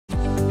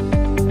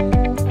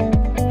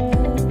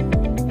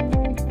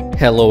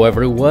Hello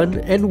everyone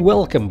and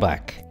welcome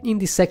back. In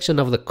this section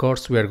of the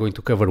course we are going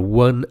to cover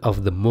one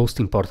of the most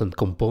important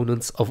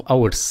components of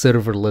our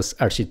serverless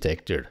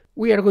architecture.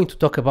 We are going to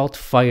talk about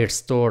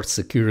Firestore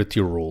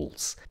Security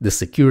Rules. The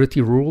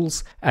security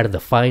rules are the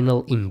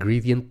final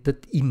ingredient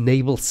that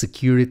enables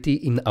security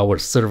in our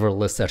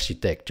serverless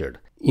architecture.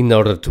 In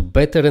order to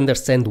better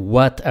understand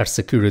what are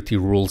security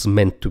rules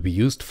meant to be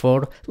used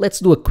for, let's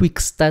do a quick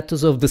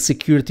status of the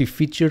security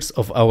features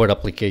of our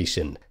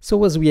application.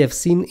 So as we have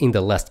seen in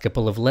the last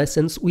couple of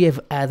lessons, we have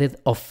added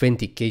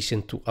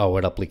authentication to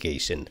our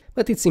application.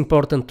 But it's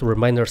important to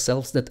remind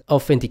ourselves that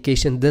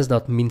authentication does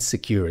not mean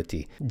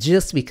security.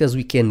 Just because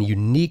we can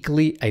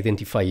uniquely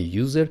identify a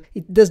user,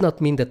 it does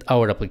not mean that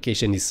our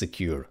application is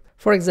secure.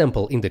 For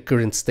example, in the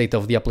current state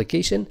of the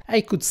application, I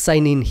could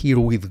sign in here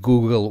with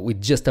Google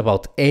with just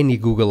about any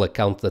Google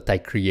account that I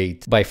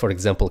create by, for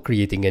example,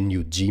 creating a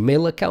new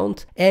Gmail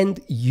account, and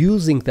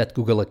using that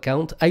Google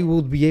account, I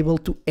would be able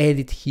to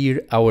edit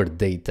here our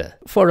data.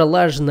 For a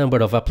large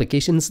number of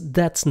applications,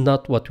 that's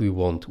not what we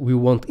want. We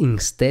want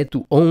instead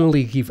to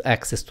only give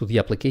access to the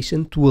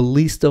application to a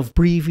list of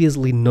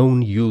previously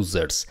known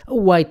users, a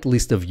white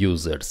list of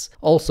users.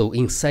 Also,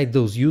 inside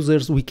those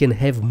users, we can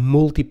have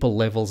multiple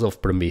levels of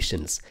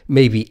permissions.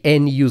 Maybe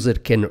any user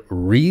can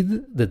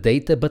read the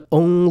data, but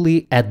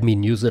only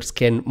admin users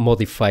can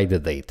modify the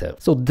data.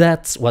 So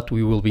that's what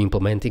we will be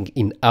implementing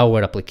in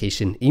our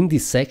application in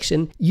this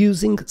section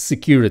using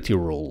security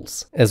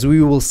rules. As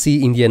we will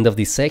see in the end of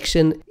this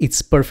section,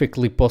 it's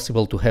perfectly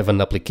possible to have an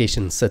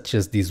application such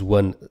as this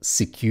one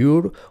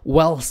secure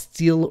while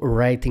still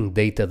writing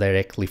data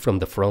directly from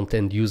the front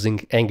end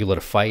using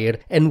Angular Fire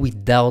and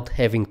without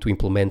having to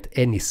implement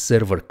any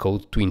server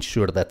code to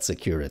ensure that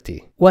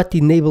security. What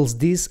enables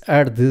this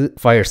are the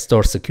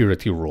Firestore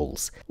Security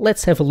Rules.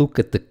 Let's have a look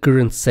at the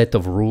current set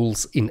of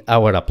rules in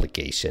our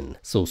application.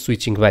 So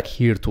switching back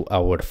here to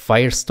our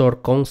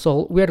Firestore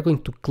console, we are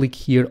going to click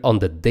here on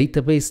the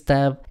Database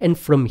tab, and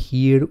from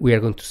here we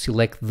are going to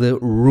select the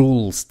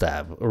Rules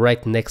tab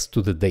right next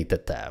to the Data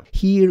tab.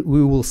 Here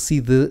we will see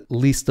the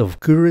list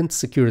of current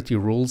security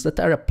rules that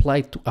are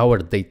applied to our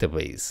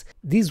database.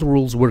 These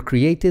rules were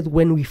created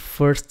when we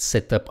first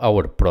set up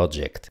our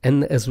project,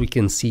 and as we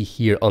can see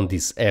here on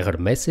this error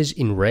message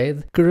in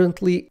red,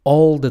 currently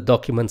all the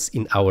documents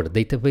in our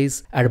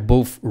database are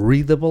both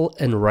readable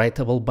and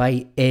writable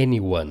by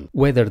anyone,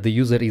 whether the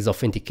user is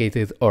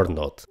authenticated or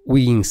not.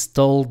 We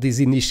installed this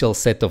initial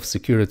set of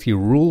security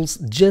rules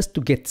just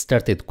to get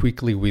started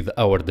quickly with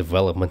our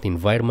development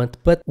environment,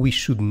 but we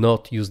should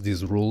not use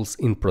these rules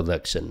in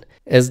production.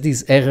 As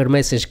this error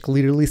message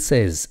clearly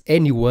says,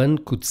 anyone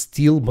could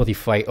still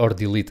modify or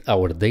delete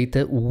our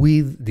data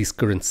with this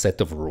current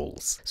set of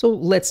rules. So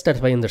let's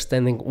start by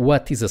understanding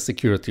what is a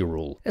security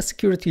rule. A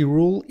security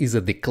rule is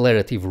a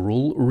declarative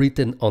rule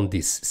written on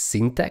this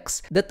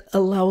syntax that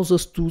allows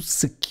us to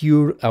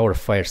secure our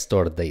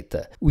Firestore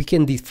data. We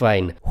can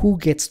define who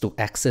gets to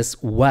access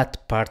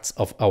what parts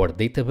of our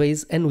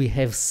database, and we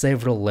have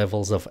several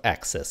levels of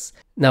access.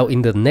 Now,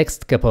 in the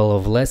next couple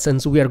of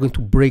lessons, we are going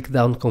to break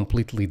down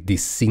completely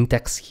this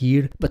syntax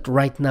here, but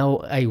right now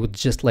I would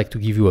just like to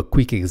give you a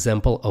quick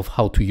example of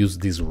how to use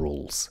these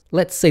rules.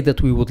 Let's say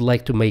that we would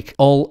like to make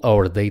all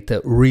our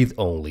data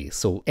read-only,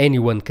 so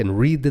anyone can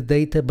read the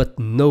data, but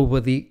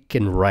nobody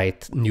can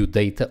write new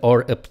data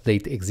or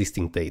update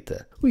existing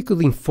data. We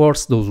could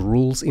enforce those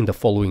rules in the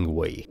following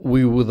way.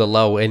 We would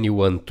allow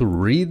anyone to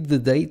read the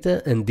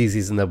data, and this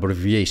is an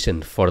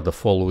abbreviation for the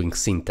following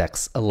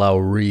syntax: allow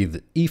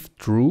read if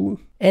true.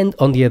 And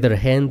on the other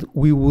hand,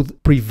 we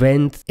would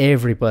prevent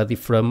everybody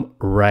from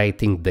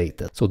writing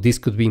data. So this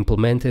could be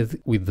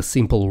implemented with the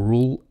simple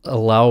rule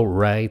allow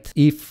write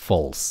if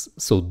false.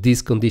 So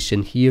this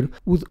condition here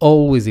would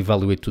always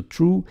evaluate to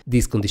true.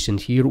 This condition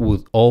here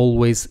would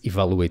always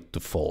evaluate to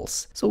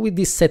false. So with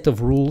this set of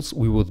rules,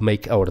 we would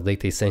make our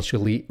data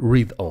essentially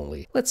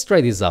read-only. Let's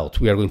try this out.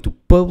 We are going to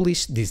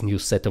publish this new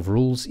set of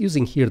rules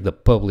using here the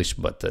publish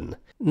button.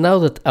 Now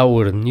that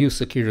our new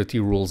security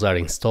rules are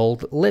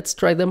installed, let's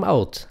try them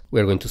out.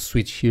 We're going to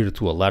switch here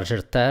to a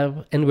larger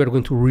tab and we're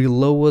going to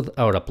reload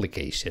our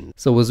application.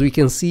 So as we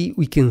can see,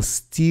 we can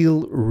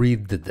still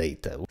read the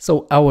data.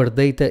 So our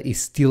data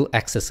is still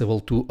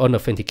accessible to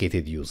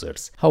unauthenticated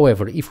users.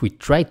 However, if we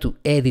try to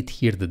edit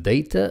here the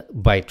data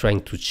by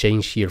trying to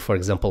change here, for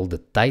example, the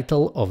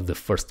title of the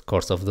first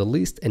course of the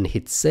list and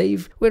hit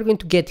save, we're going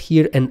to get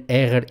here an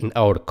error in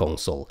our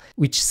console,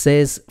 which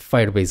says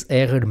Firebase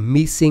error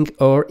missing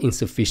or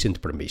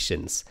insufficient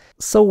permissions.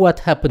 So what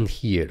happened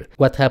here?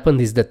 What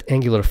happened is that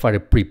Angular Fire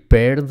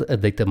prepared a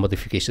data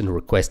modification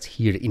request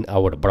here in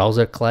our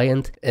browser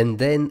client, and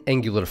then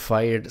Angular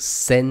Fire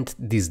sent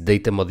this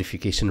data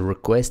modification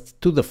request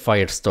to the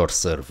Firestore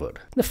server.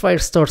 The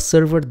Firestore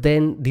server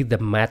then did a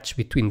match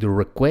between the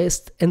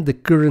request and the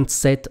current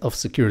set of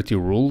security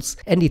rules,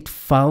 and it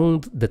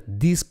found that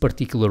this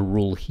particular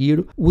rule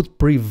here would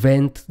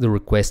prevent the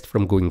request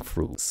from going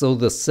through. So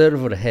the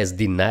server has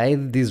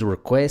denied this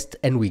request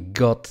and we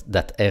got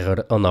that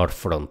error on our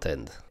front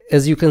end.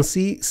 As you can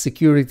see,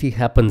 security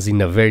happens in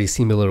a very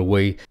similar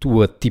way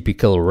to a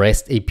typical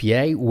REST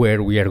API,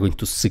 where we are going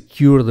to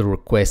secure the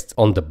request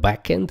on the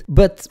backend,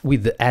 but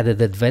with the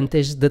added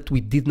advantage that we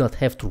did not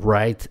have to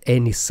write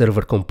any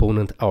server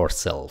component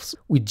ourselves.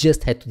 We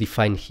just had to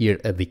define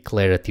here a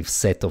declarative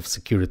set of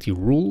security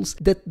rules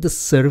that the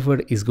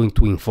server is going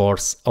to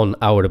enforce on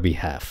our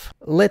behalf.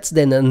 Let's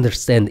then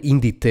understand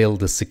in detail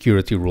the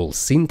security rules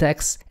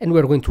syntax, and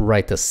we're going to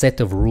write a set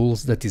of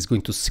rules that is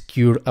going to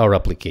secure our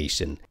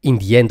application. In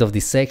the end of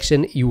this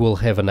section, you will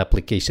have an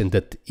application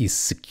that is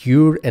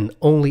secure and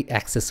only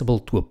accessible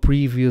to a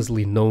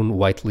previously known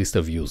whitelist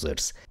of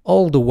users.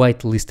 All the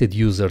whitelisted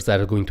users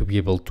are going to be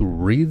able to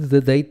read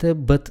the data,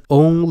 but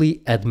only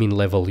admin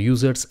level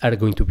users are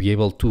going to be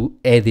able to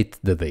edit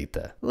the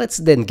data. Let's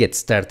then get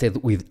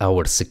started with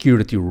our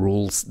security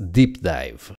rules deep dive.